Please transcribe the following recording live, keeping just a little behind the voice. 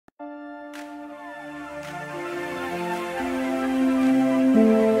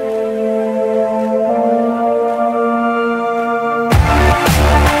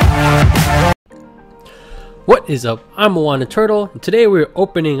What is up? I'm Moana Turtle, and today we're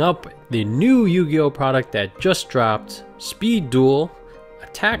opening up the new Yu-Gi-Oh product that just dropped, Speed Duel,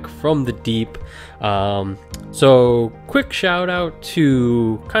 Attack from the Deep. So quick shout out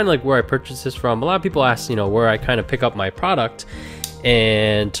to kind of like where I purchased this from. A lot of people ask, where I kind of pick up my product,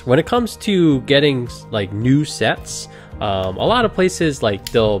 and when it comes to getting like new sets, a lot of places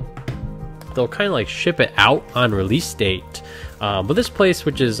like they'll kind of like ship it out on release date. But this place,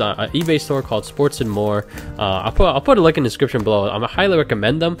 which is an eBay store called Sports and More, I'll put a link in the description below. I highly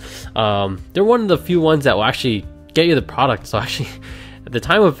recommend them. They're one of the few ones that will actually get you the product. So actually, at the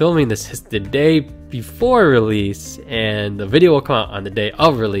time of filming this is the day before release, and the video will come out on the day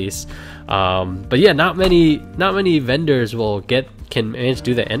of release. But yeah, not many vendors can manage to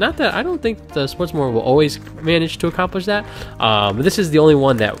do that, and not that I don't think the Sportsmore will always manage to accomplish that. But this is the only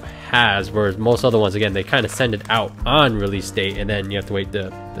one that has, whereas most other ones, again, they kind of send it out on release date, and then you have to wait the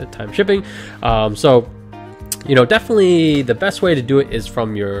time shipping. So definitely the best way to do it is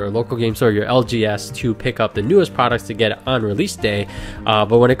from your local game store, your LGS, to pick up the newest products to get it on release day.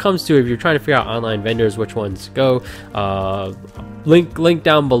 But when it comes to, if you're trying to figure out online vendors, which ones to go, link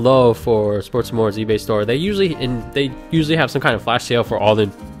down below for Sports & More's eBay store. They usually have some kind of flash sale for all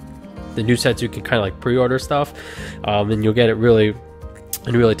the new sets. You can kind of like pre-order stuff, and you'll get it really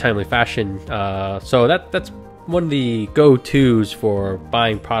in a really timely fashion. So that's one of the go-tos for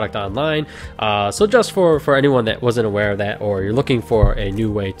buying product online. So just for anyone that wasn't aware of that, or you're looking for a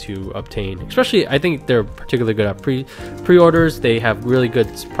new way to obtain, especially I think they're particularly good at pre-orders. They have really good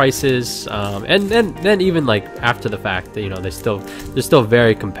prices, and then even like after the fact, they're still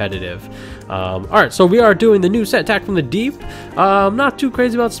very competitive. All right, so we are doing the new set, Attack from the Deep. Not too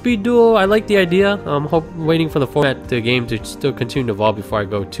crazy about Speed Duel. I like the idea. Waiting for the format, the game to still continue to evolve before I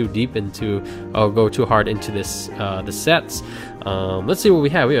go too deep into, go too hard into this, the sets. Let's see what we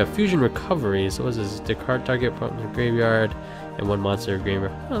have. We have Fusion Recovery. So what is this? The card target from the graveyard and one monster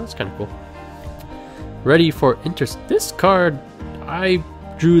graveyard. Oh, that's kind of cool. Ready for interest. This card, I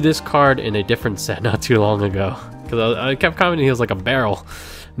drew this card in a different set not too long ago, because I kept commenting he was like a barrel.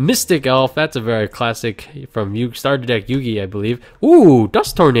 Mystic Elf, that's a very classic from starter deck Yugi, I believe. Ooh,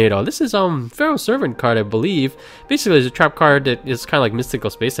 Dust Tornado. This is Pharaoh Servant card, I believe. Basically, it's a trap card that is kind of like Mystical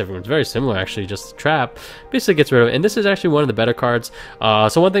Space Everyone. It's very similar, actually, just a trap. Basically gets rid of it, and this is actually one of the better cards.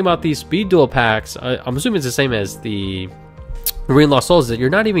 So one thing about these Speed Duel packs, I'm assuming it's the same as the Marine Lost Souls, that you're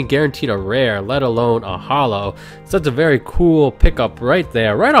not even guaranteed a rare, let alone a holo. So that's a very cool pickup right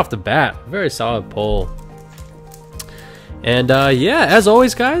there, right off the bat. Very solid pull. And yeah, as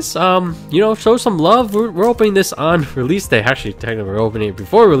always, guys, show some love. We're opening this on release day. Actually, technically, we're opening it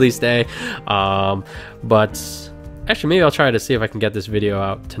before release day. But actually, maybe I'll try to see if I can get this video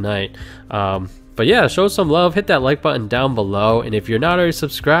out tonight. But yeah, show some love. Hit that like button down below, and if you're not already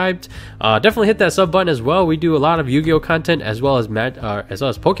subscribed, definitely hit that sub button as well. We do a lot of Yu-Gi-Oh content as well as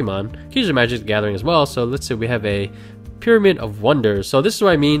Pokemon, occasionally Magic the Gathering as well. So let's say we have a Pyramid of Wonders. So this is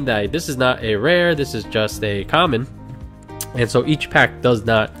what I mean, that this is not a rare. This is just a common. And so each pack does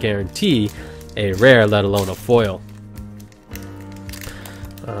not guarantee a rare, let alone a foil.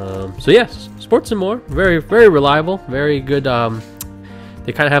 So yes, Sports and More, very, very reliable, very good.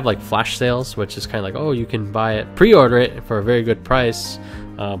 They kind of have like flash sales, which is kind of like, oh, you can buy it, pre-order it for a very good price,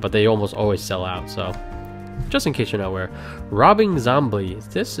 but they almost always sell out. So just in case you're not aware, Robbing Zombie.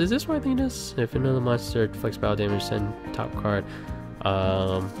 Is this what I think it is? If another monster deflects battle damage, send top card.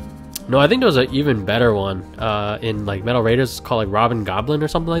 No, I think there was an even better one in like Metal Raiders. It's called like Robin Goblin or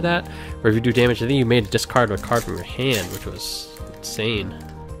something like that, where if you do damage, I think you made a discard a card from your hand, which was insane.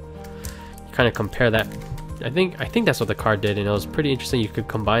 You kind of compare that. I think that's what the card did, and it was pretty interesting. You could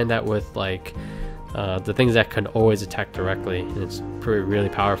combine that with like the things that could always attack directly, and it's really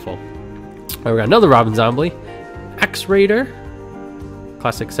powerful. All right, we got another Robin Zombie, X Raider,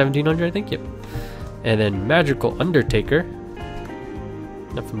 classic 1700, I think. Yep. And then Magical Undertaker.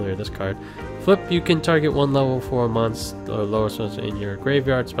 Not familiar with this card. Flip, you can target one level 4 monster or lower monster in your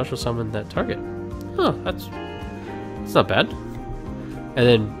graveyard, special summon that target. Huh, that's not bad. And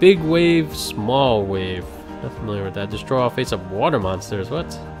then Big Wave, Small Wave. Not familiar with that. Destroy all face-up water monsters.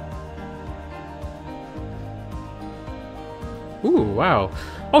 What? Ooh, wow.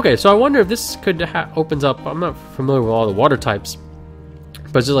 Okay, so I wonder if this could opens up. I'm not familiar with all the water types,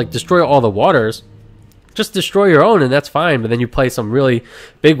 but it's just like destroy all the waters. Just destroy your own, and that's fine. But then you play some really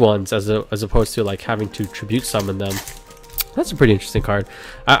big ones as opposed to like having to tribute summon them. That's a pretty interesting card.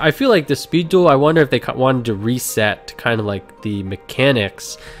 I feel like the Speed Duel, I wonder if they wanted to reset kind of like the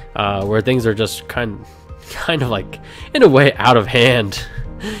mechanics, where things are just kind of like in a way out of hand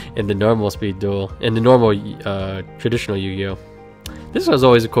in the normal Speed Duel, in the normal traditional Yu-Gi-Oh. This was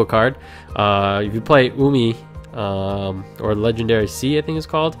always a cool card. If you play Umi, or Legendary C, I think it's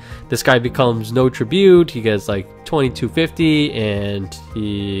called, this guy becomes no tribute. He gets like 2250 and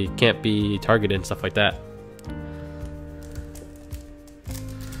he can't be targeted and stuff like that.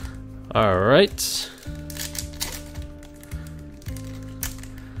 Alright.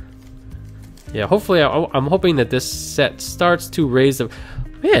 Yeah, hopefully I'm hoping that this set starts to raise the...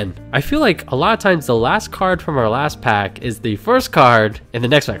 Man, I feel like a lot of times the last card from our last pack is the first card in the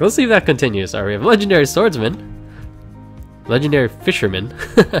next pack. Let's see if that continues. Alright, we have Legendary Swordsman, Legendary Fisherman,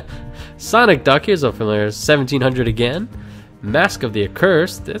 Sonic Duck, here's a familiar, 1700 again, Mask of the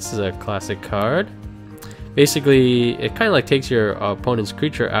Accursed, this is a classic card. Basically, it kind of like takes your opponent's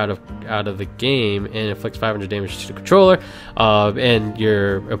creature out of the game and inflicts 500 damage to the controller, and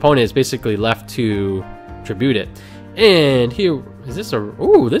your opponent is basically left to tribute it. And here is this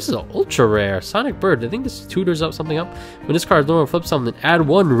this is an ultra rare Sonic Bird. I think this tutors up something up. When this card is normal, flip something, add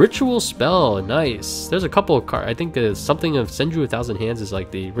one ritual spell. Nice. There's a couple of cards. I think something of Send You 1,000 Hands is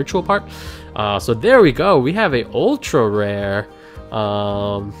like the ritual part. So there we go. We have a ultra rare.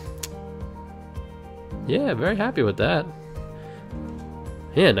 Yeah, very happy with that.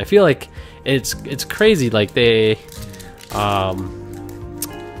 Man, I feel like it's crazy. Like they, I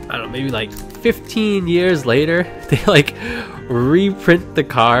don't know, maybe like 15 years later, they like reprint the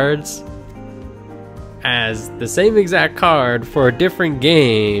cards as the same exact card for a different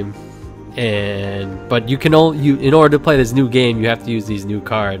game, but you can only in order to play this new game, you have to use these new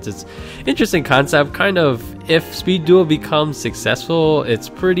cards. It's interesting concept. Kind of, if Speed Duel becomes successful, it's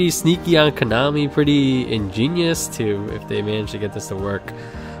pretty sneaky on Konami, pretty ingenious too if they manage to get this to work.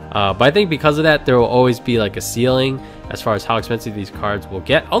 But I think because of that, there will always be like a ceiling as far as how expensive these cards will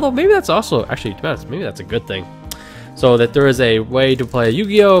get. Although maybe that's also, actually, to be honest, maybe that's a good thing. So that there is a way to play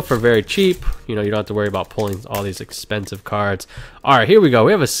Yu-Gi-Oh! For very cheap. You know, you don't have to worry about pulling all these expensive cards. Alright, here we go.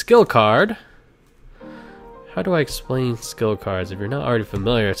 We have a skill card. How do I explain skill cards if you're not already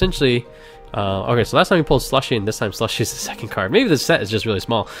familiar? Essentially, okay, so last time we pulled Slushy, and this time Slushy is the second card. Maybe this set is just really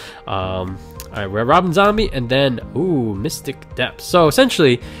small. Alright, we're at Robin Zombie, and then, ooh, Mystic Depths. So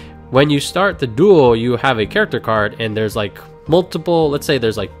essentially, when you start the duel, you have a character card, and there's like multiple, let's say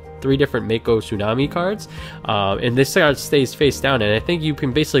there's like 3 different Mako Tsunami cards, and this card stays face down, and I think you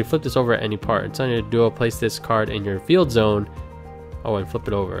can basically flip this over at any part. It's on your duel, place this card in your field zone, and flip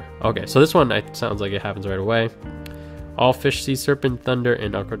it over. Okay, so this one, it sounds like it happens right away. All fish, sea serpent, thunder,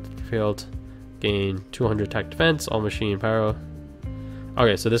 and awkward field gain 200 attack defense, all machine power.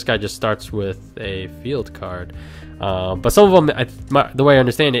 Okay, so this guy just starts with a field card. But some of them, the way I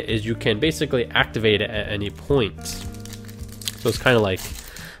understand it, is you can basically activate it at any point. So it's kind of like,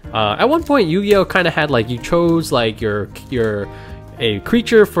 at one point Yu-Gi-Oh kind of had like, you chose like a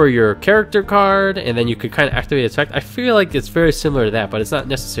creature for your character card, and then you could kind of activate its effect. I feel like it's very similar to that, but it's not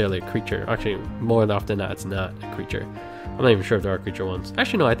necessarily a creature. Actually, more than often than not, it's not a creature. I'm not even sure if there are creature ones.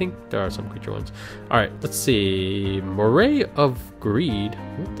 Actually, no, I think there are some creature ones. Alright, let's see. Moray of Greed.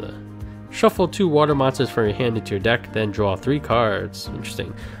 What the? Shuffle 2 water monsters from your hand into your deck, then draw 3 cards.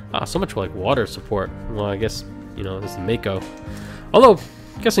 Interesting. So much for like water support. Well, I guess, you know, this is Mako. Although,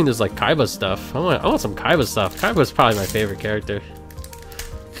 I'm guessing there's like Kaiba stuff. I want some Kaiba stuff. Kaiba is probably my favorite character.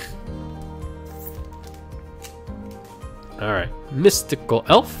 Alright, Mystical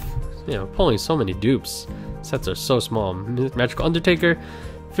Elf. You know, pulling so many dupes. Sets are so small. Magical Undertaker,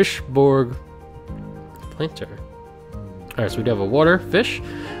 Fishborg Planter. Alright, so we do have a water fish.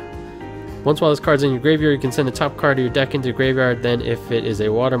 Once while this card's in your graveyard, you can send the top card of your deck into the graveyard. Then if it is a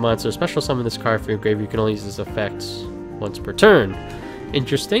water monster, special summon this card for your graveyard. You can only use this effect once per turn.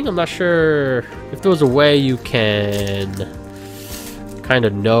 Interesting. I'm not sure if there was a way you can kind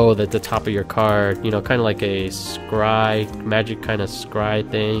of know that the top of your card, you know, kind of like a scry, magic kind of scry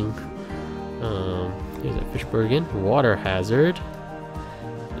thing. Here's that Fishburg again. Water Hazard.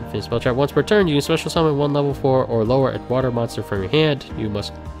 Infinite spell trap. Once per turn, you can special summon 1 level 4 or lower at water monster from your hand. You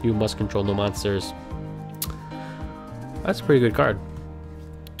must control no monsters. That's a pretty good card.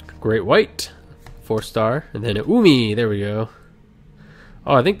 Great White, 4-star, and then a Umi. There we go.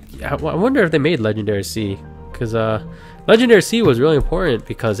 Oh, I wonder if they made Legendary C, because Legendary C was really important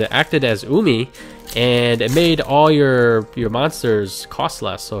because it acted as Umi, and it made all your monsters cost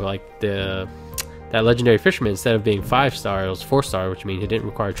less. So like that Legendary Fisherman, instead of being 5-star, it was 4-star, which means it didn't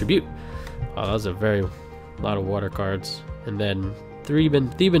require tribute. Oh, that was a lot of water cards. And then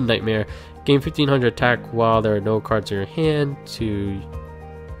Theban Nightmare, gain 1500 attack while there are no cards in your hand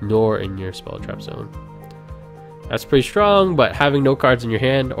nor in your spell trap zone. That's pretty strong, but having no cards in your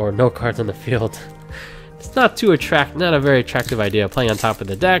hand or no cards on the field, it's not a very attractive idea. Playing on top of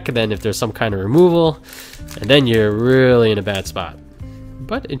the deck, and then if there's some kind of removal, and then you're really in a bad spot.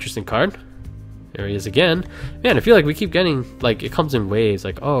 but interesting card. There he is again. Man, I feel like we keep getting, like, it comes in waves.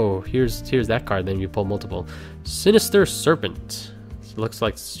 Like, oh, here's that card. Then you pull multiple. Sinister Serpent. It looks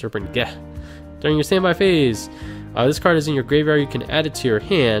like Serpent Geh. During your standby phase, this card is in your graveyard. You can add it to your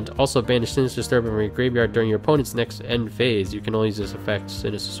hand. Also, banish Sinister Serpent from your graveyard during your opponent's next end phase. You can only use this effect,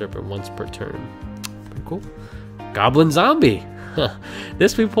 Sinister Serpent, once per turn. Pretty cool. Goblin Zombie.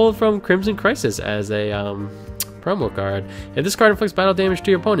 This we pulled from Crimson Crisis as a promo card. If this card inflicts battle damage to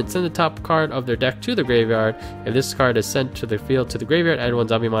your opponent, send the top card of their deck to the graveyard. If this card is sent to the field to the graveyard, add one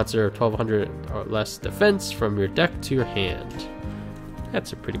zombie monster of 1200 or less defense from your deck to your hand.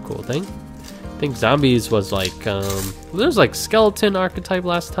 That's a pretty cool thing. I think zombies was like, there was like skeleton archetype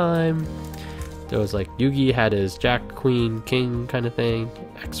last time. There was like Yugi had his Jack, Queen, King kind of thing.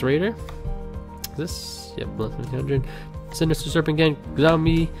 X-Raider. This, yep, 100. Sinister Serpent again,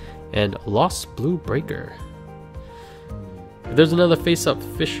 Zombie, and Lost Blue Breaker. If there's another face-up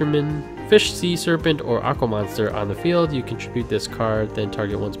Fisherman, Fish, Sea Serpent, or Aqua Monster on the field, you contribute this card, then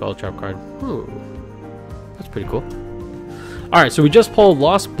target one spell trap card. Ooh, that's pretty cool. Alright, so we just pulled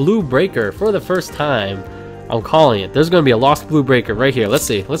Lost Blue Breaker for the first time. I'm calling it. There's gonna be a Lost Blue Breaker right here. Let's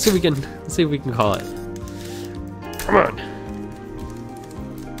see. Let's see if we can call it. Come on.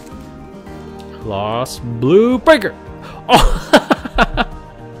 Lost Blue Breaker. Oh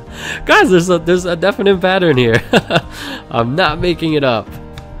guys, there's a definite pattern here. I'm not making it up.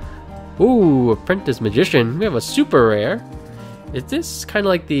 Ooh, Apprentice Magician. We have a super rare. Is this kind of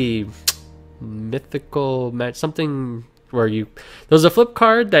like the mythical match? Something where there's a flip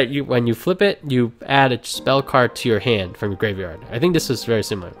card that when you flip it, you add a spell card to your hand from your graveyard. I think this is very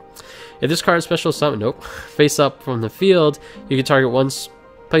similar. If this card is special summon, nope, face up from the field, you can target once,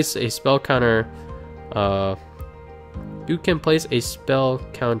 place a spell counter. You can place a spell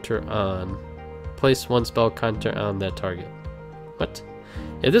counter on. Place one spell counter on that target. What?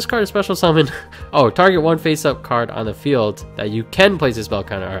 If this card is special summon, oh, target one face-up card on the field that you can place a spell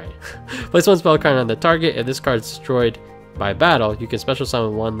counter. Alright. Place one spell counter on the target. If this card is destroyed by battle, you can special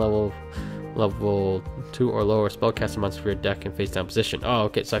summon one level 2 or lower spellcaster monster for your deck in face-down position. Oh,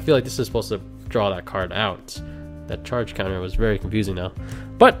 okay, so I feel like this is supposed to draw that card out. That charge counter was very confusing now.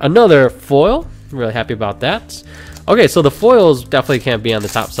 But another foil. I'm really happy about that. Okay, so the foils definitely can't be on the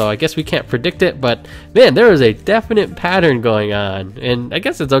top, so I guess we can't predict it, but man, there is a definite pattern going on, and I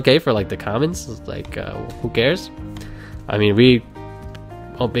guess it's okay for like the commons. It's like, who cares? I mean, we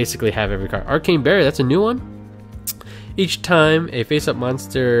all basically have every card. Arcane Barrier, that's a new one. Each time a face-up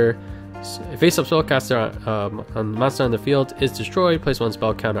spellcaster on the monster on the field is destroyed, place one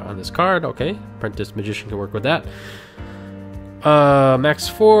spell counter on this card. Okay, Apprentice Magician can work with that. Max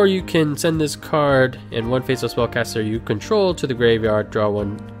 4, you can send this card and one face-up spellcaster you control to the graveyard. Draw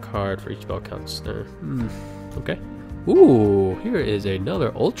one card for each spellcaster. Okay. Ooh, here is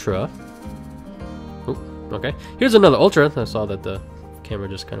another Ultra. Ooh, okay. Here's another Ultra. I saw that the camera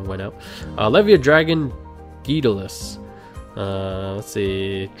just kind of went out. Levia Dragon Daedalus. Let's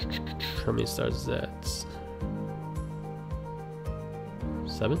see. How many stars is that?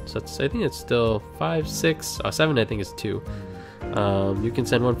 7? So I think it's still 5, 6, 7. I think it's 2. You can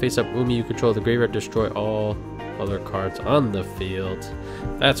send one face-up Umi you control the graveyard, destroy all other cards on the field.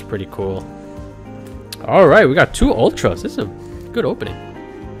 That's pretty cool. Alright, we got 2 Ultras. This is a good opening.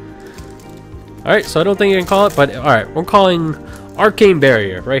 Alright, so I don't think you can call it, but alright, we're calling Arcane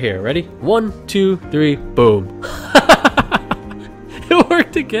Barrier right here. Ready? 1, 2, 3, boom. It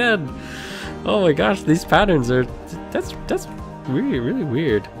worked again. Oh my gosh, these patterns are... That's really, really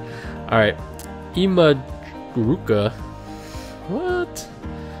weird. Alright, Imaruka. What?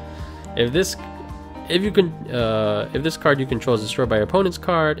 If this card you control is destroyed by your opponent's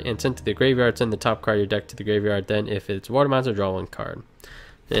card and sent to the graveyard, send the top card of your deck to the graveyard. Then if it's water monster, draw one card.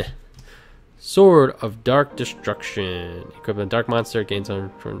 Sword of Dark Destruction. Equivalent dark monster gains on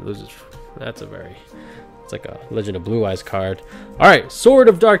loses. That's it's like a Legend of Blue Eyes card. Alright, Sword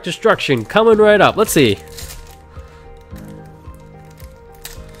of Dark Destruction coming right up. Let's see.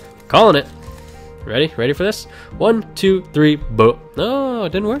 Calling it. Ready for this? 1, 2, 3, boom. No,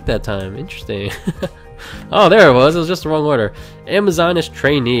 it didn't work that time. Interesting. Oh, there it was. It was just the wrong order. Amazonish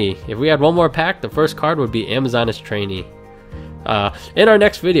Trainee. If we had one more pack, the first card would be Amazonish Trainee. In our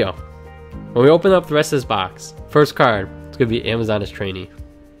next video, when we open up the rest of this box, first card, it's going to be Amazonish Trainee.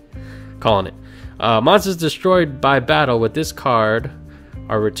 Calling it. Monsters destroyed by battle with this card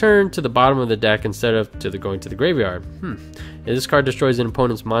are returned to the bottom of the deck instead of going to the graveyard. If this card destroys an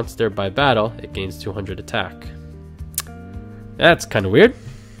opponent's monster by battle, it gains 200 attack. That's kind of weird.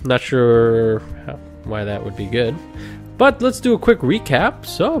 Not sure why that would be good. But let's do a quick recap.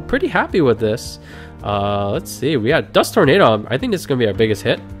 So, pretty happy with this. Let's see, we got Dust Tornado. I think this is gonna be our biggest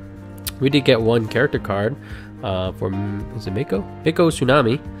hit. We did get one character card from, is it Mako? Mako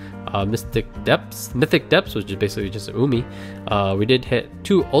Tsunami. Mythic Depths, which is basically just a Umi. We did hit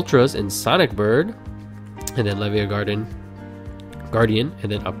 2 Ultras in Sonic Bird, and then Levia Guardian,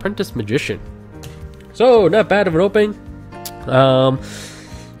 and then Apprentice Magician. So not bad of an opening.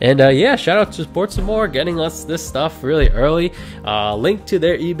 Yeah, shout out to Sports Some More getting us this stuff really early. Link to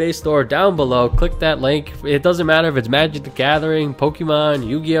their eBay store down below. Click that link. It doesn't matter if it's Magic the Gathering, Pokemon,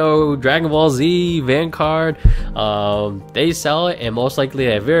 Yu-Gi-Oh, Dragon Ball Z, Vanguard. They sell it, and most likely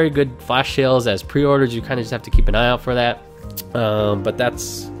they have very good flash sales as pre-orders. You kind of just have to keep an eye out for that. But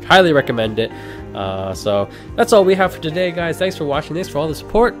that's highly recommend it. So that's all we have for today, guys. Thanks for watching. Thanks for all the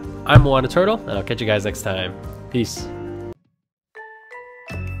support. I'm Moana Turtle, and I'll catch you guys next time. Peace.